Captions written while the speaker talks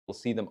You'll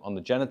see them on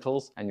the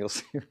genitals, and you'll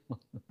see them.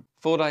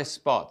 Fordyce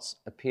spots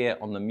appear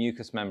on the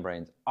mucous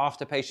membranes.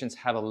 After patients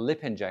have a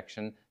lip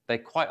injection, they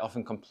quite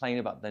often complain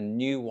about the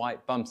new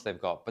white bumps they've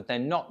got, but they're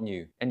not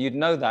new. And you'd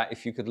know that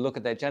if you could look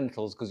at their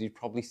genitals, because you'd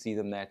probably see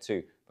them there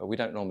too, but we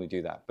don't normally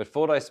do that. But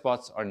Fordyce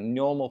spots are a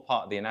normal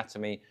part of the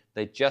anatomy.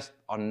 They just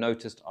are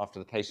noticed after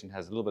the patient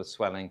has a little bit of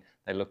swelling.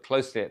 They look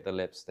closely at the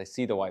lips, they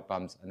see the white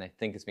bumps, and they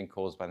think it's been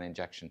caused by the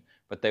injection,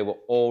 but they were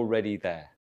already there.